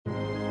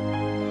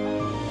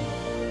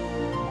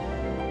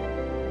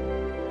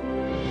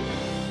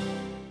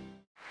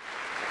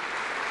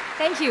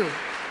Thank you.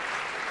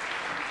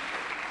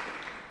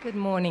 Good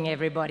morning,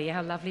 everybody.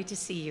 How lovely to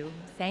see you.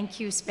 Thank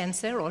you,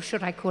 Spencer, or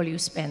should I call you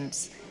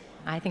Spence?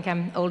 I think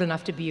I'm old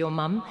enough to be your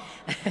mum.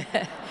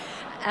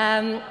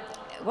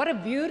 What a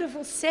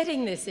beautiful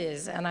setting this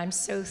is, and I'm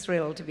so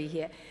thrilled to be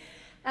here.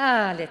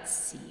 Let's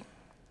see.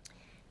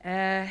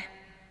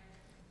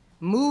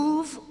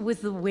 Move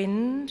with the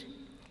wind,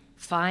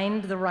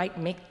 find the right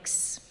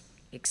mix,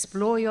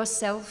 explore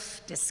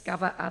yourself,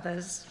 discover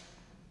others.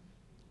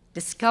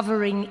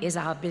 Discovering is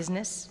our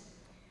business.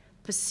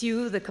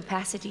 Pursue the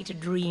capacity to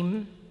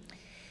dream.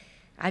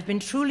 I've been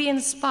truly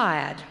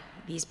inspired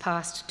these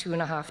past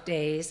 2.5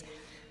 days.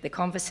 The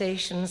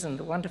conversations and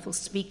the wonderful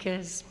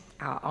speakers,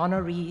 our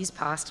honorees,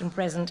 past and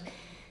present,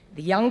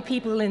 the young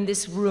people in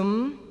this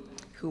room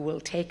who will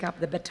take up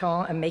the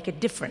baton and make a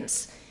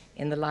difference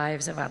in the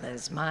lives of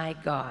others. My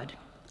God,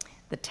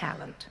 the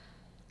talent.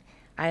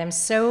 I am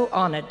so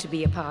honored to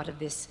be a part of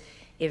this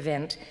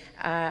event.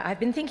 I've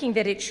been thinking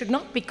that it should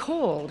not be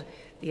called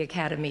the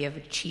Academy of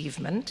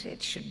Achievement.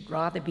 It should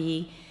rather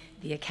be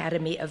the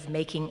Academy of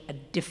Making a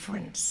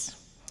Difference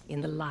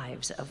in the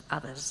lives of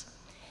others.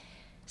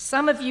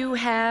 Some of you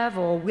have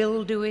or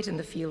will do it in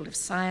the field of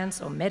science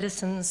or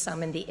medicine,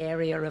 some in the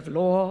area of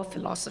law,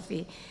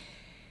 philosophy,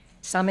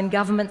 some in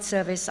government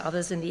service,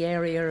 others in the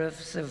area of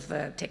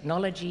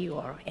technology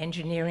or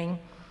engineering,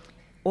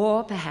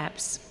 or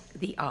perhaps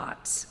the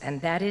arts.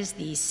 And that is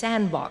the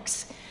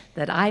sandbox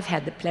that I've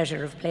had the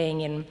pleasure of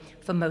playing in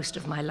for most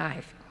of my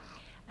life.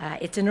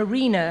 It's an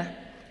arena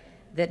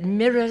that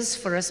mirrors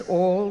for us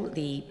all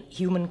the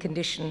human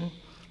condition,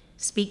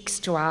 speaks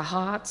to our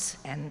hearts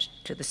and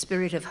to the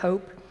spirit of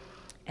hope,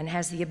 and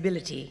has the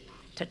ability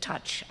to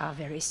touch our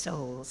very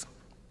souls.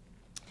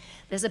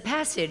 There's a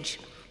passage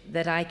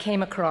that I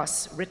came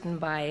across written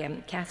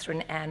by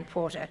Catherine Ann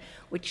Porter,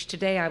 which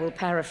today I will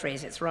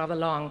paraphrase. It's rather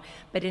long,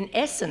 but in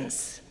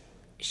essence,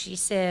 she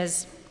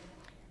says,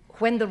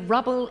 "When the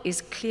rubble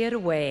is cleared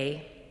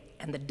away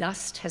and the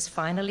dust has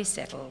finally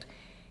settled,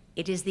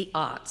 it is the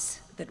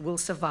arts that will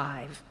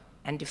survive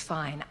and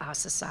define our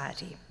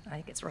society." I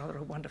think it's rather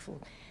a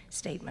wonderful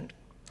statement.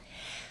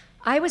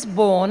 I was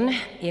born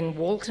in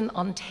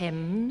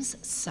Walton-on-Thames,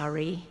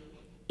 Surrey,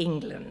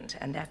 England,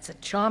 and that's a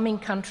charming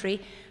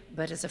country,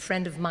 but as a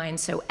friend of mine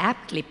so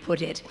aptly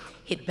put it,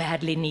 it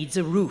badly needs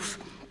a roof.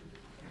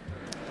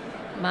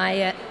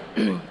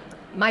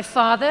 My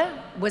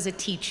father was a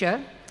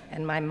teacher,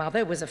 and my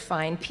mother was a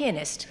fine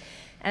pianist.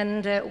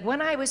 And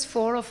when I was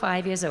 4 or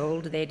 5 years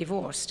old, they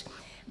divorced.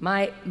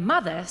 My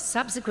mother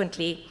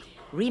subsequently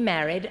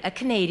remarried a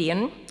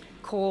Canadian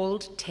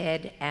called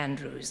Ted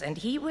Andrews, and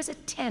he was a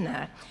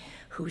tenor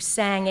who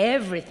sang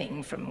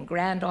everything from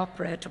grand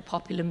opera to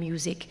popular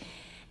music,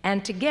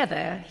 and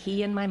together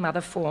he and my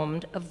mother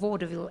formed a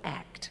vaudeville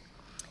act.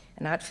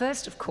 And at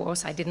first, of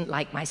course, I didn't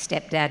like my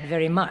stepdad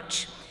very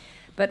much.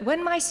 But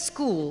when my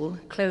school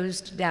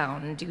closed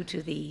down due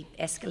to the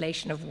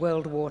escalation of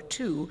World War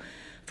II,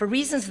 for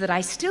reasons that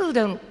I still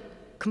don't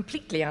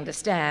completely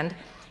understand,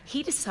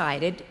 he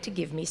decided to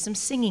give me some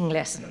singing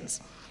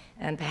lessons.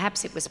 And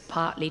perhaps it was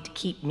partly to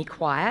keep me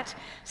quiet,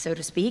 so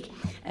to speak,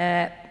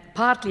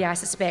 partly, I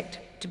suspect,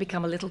 to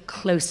become a little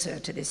closer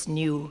to this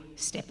new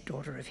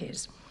stepdaughter of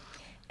his.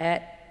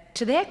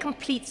 To their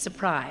complete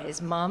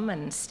surprise, Mum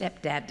and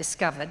Stepdad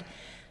discovered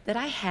that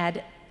I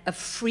had a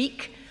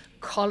freak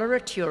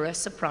coloratura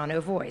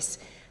soprano voice.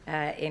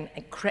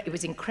 It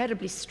was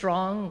incredibly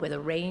strong with a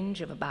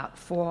range of about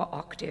 4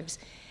 octaves.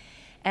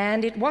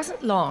 And it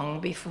wasn't long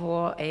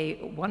before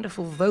a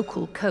wonderful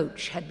vocal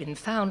coach had been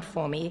found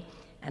for me,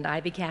 and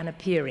I began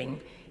appearing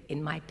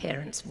in my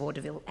parents'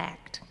 vaudeville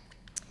act.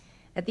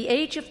 At the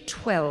age of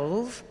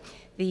 12,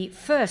 the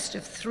first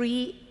of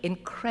 3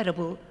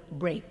 incredible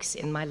breaks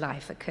in my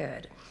life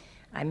occurred.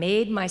 I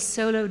made my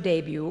solo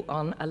debut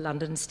on a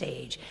London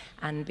stage,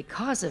 and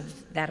because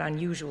of that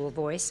unusual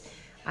voice,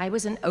 I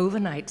was an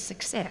overnight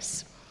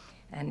success.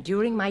 And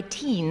during my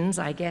teens,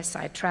 I guess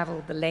I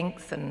traveled the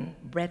length and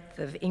breadth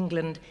of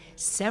England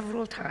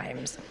several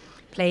times,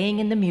 playing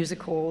in the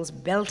music halls,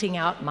 belting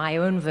out my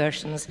own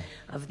versions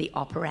of the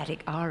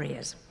operatic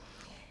arias.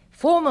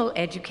 Formal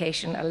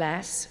education,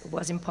 alas,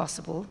 was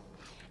impossible,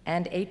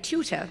 and a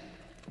tutor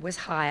was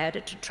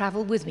hired to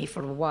travel with me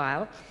for a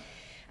while.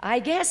 I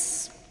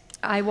guess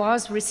I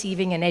was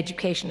receiving an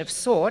education of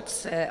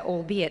sorts,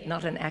 albeit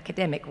not an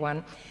academic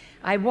one.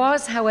 I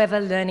was, however,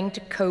 learning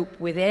to cope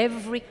with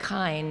every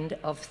kind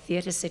of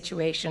theater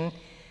situation,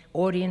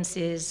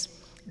 audiences,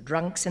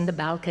 drunks in the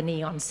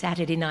balcony on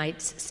Saturday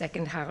nights,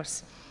 second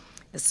house,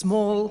 the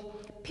small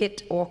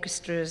pit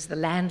orchestras, the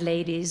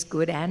landladies,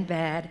 good and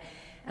bad,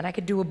 and I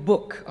could do a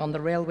book on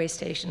the railway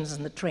stations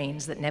and the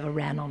trains that never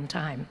ran on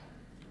time.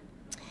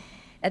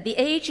 At the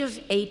age of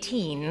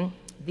 18,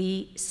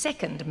 the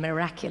second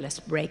miraculous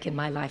break in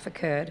my life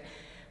occurred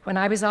when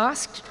I was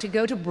asked to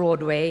go to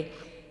Broadway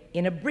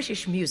in a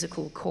British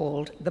musical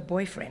called The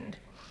Boyfriend.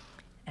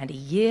 And a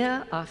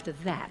year after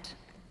that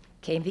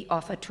came the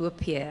offer to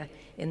appear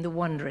in the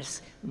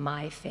wondrous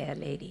My Fair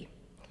Lady.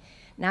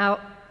 Now,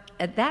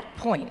 at that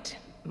point,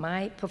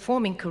 my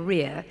performing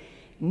career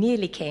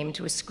nearly came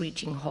to a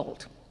screeching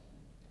halt.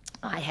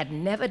 I had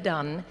never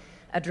done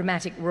a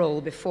dramatic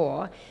role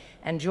before,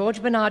 and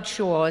George Bernard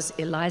Shaw's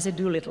Eliza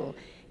Doolittle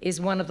is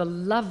one of the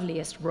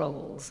loveliest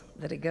roles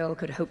that a girl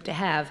could hope to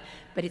have,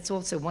 but it's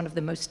also one of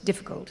the most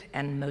difficult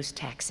and most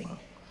taxing.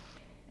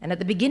 And at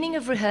the beginning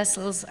of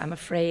rehearsals, I'm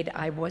afraid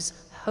I was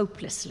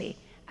hopelessly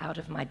out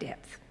of my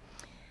depth.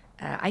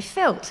 I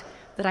felt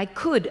that I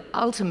could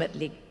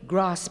ultimately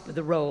grasp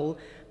the role,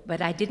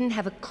 but I didn't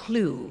have a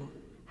clue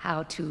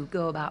how to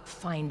go about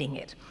finding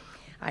it.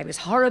 I was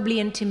horribly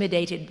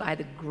intimidated by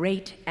the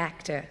great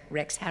actor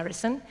Rex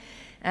Harrison,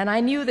 and I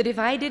knew that if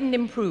I didn't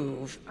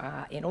improve,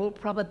 in all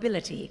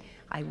probability,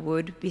 I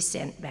would be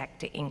sent back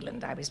to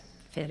England. I was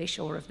fairly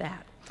sure of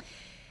that.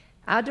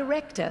 Our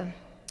director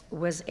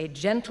was a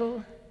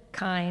gentle,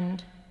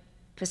 kind,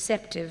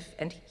 perceptive,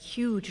 and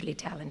hugely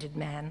talented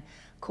man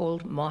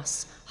called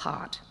Moss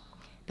Hart.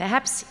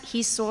 Perhaps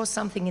he saw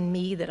something in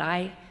me that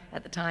I,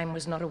 at the time,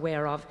 was not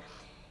aware of.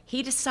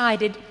 He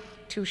decided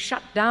to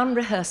shut down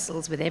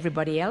rehearsals with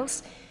everybody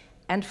else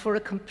and for a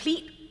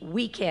complete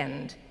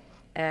weekend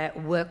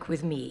work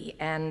with me,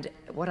 and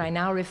what I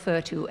now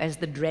refer to as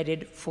the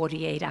dreaded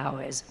 48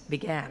 hours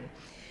began.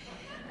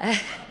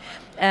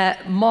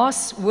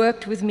 Moss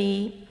worked with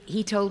me.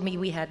 He told me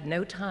we had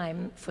no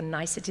time for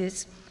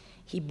niceties.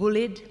 He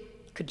bullied,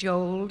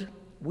 cajoled,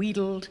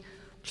 wheedled,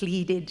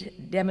 pleaded,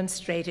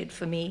 demonstrated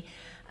for me,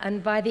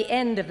 and by the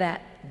end of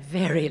that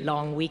very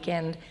long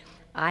weekend,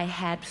 I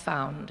had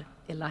found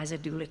Eliza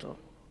Doolittle,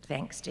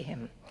 thanks to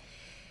him.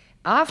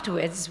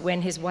 Afterwards,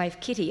 when his wife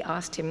Kitty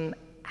asked him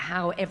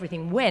how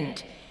everything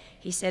went,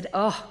 he said,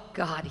 "Oh,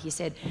 God," he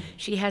said,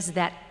 "she has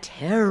that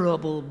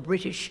terrible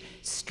British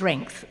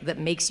strength that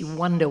makes you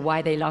wonder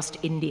why they lost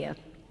India."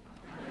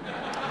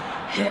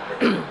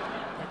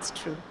 That's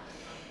true.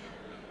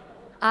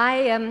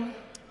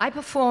 I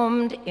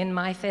performed in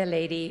My Fair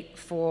Lady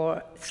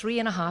for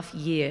 3.5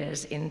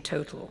 years in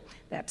total.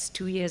 That's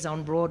 2 years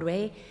on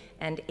Broadway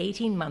and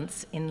 18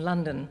 months in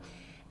London.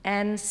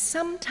 And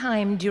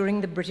sometime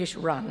during the British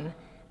run,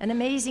 an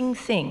amazing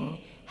thing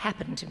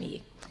happened to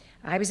me.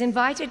 I was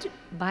invited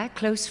by a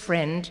close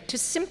friend to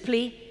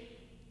simply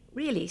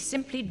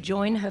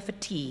join her for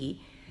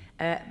tea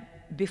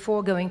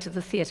before going to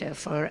the theater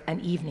for an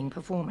evening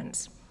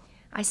performance.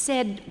 I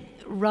said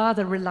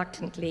rather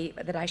reluctantly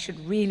that I should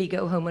really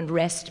go home and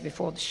rest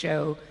before the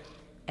show,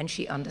 and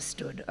she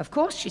understood. "Of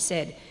course," she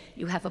said,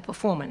 "you have a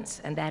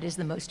performance, and that is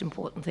the most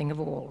important thing of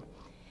all."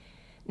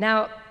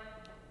 Now,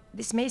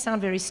 this may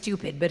sound very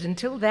stupid, but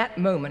until that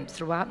moment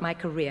throughout my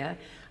career,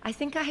 I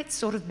think I had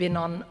sort of been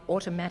on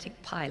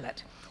automatic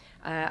pilot.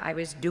 I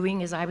was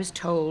doing as I was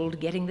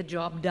told, getting the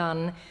job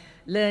done,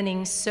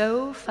 learning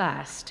so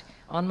fast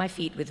on my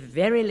feet with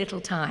very little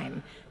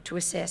time to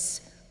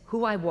assess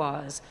who I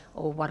was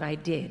or what I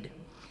did.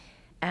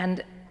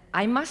 And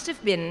I must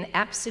have been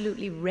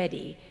absolutely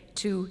ready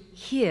to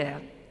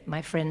hear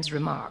my friend's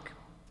remark,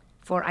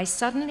 for I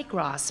suddenly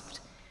grasped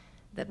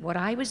that what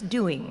I was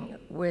doing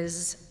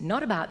was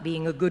not about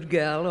being a good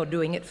girl or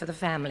doing it for the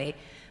family,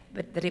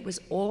 but that it was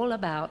all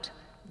about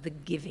the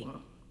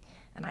giving.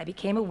 And I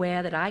became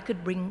aware that I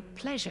could bring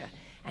pleasure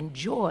and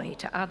joy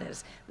to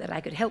others, that I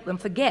could help them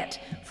forget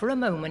for a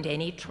moment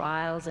any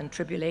trials and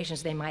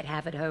tribulations they might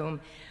have at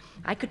home.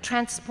 I could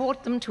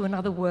transport them to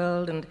another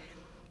world and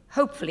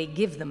hopefully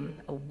give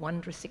them a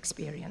wondrous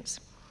experience.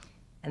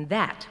 And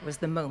that was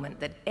the moment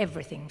that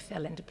everything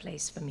fell into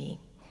place for me.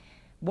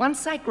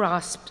 Once I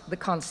grasped the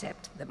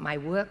concept that my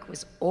work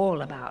was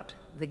all about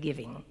the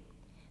giving,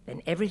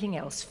 then everything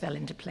else fell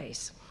into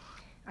place.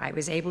 I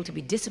was able to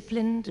be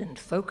disciplined and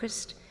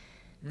focused.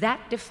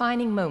 That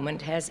defining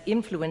moment has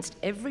influenced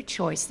every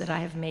choice that I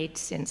have made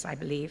since, I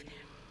believe,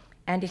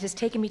 and it has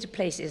taken me to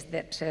places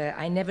that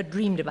I never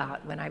dreamed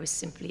about when I was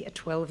simply a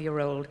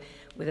 12-year-old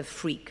with a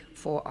freak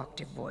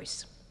 4-octave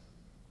voice.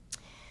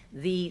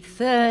 The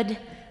third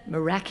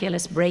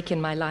miraculous break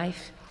in my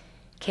life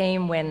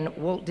came when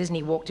Walt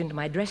Disney walked into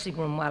my dressing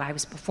room while I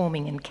was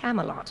performing in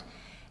Camelot,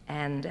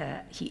 and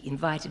he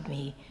invited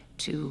me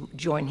to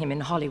join him in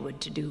Hollywood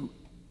to do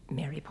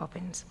Mary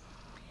Poppins.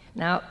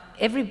 Now,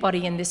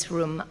 everybody in this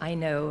room I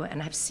know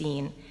and have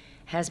seen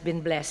has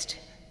been blessed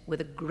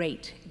with a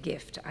great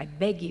gift. I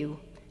beg you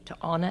to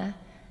honor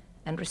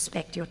and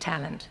respect your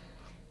talent.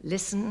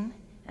 Listen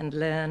and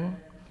learn,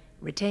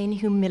 retain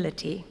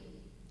humility,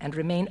 and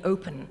remain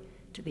open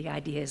to the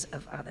ideas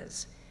of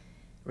others.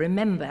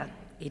 Remember,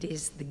 it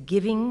is the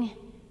giving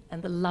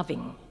and the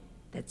loving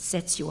that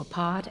sets you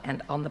apart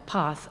and on the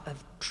path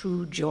of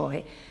true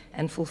joy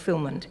and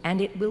fulfillment, and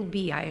it will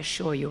be, I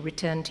assure you,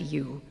 returned to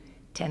you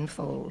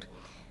tenfold.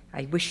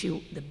 I wish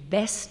you the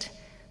best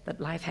that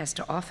life has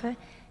to offer,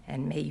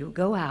 and may you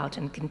go out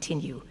and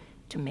continue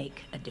to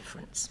make a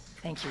difference.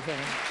 Thank you very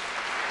much.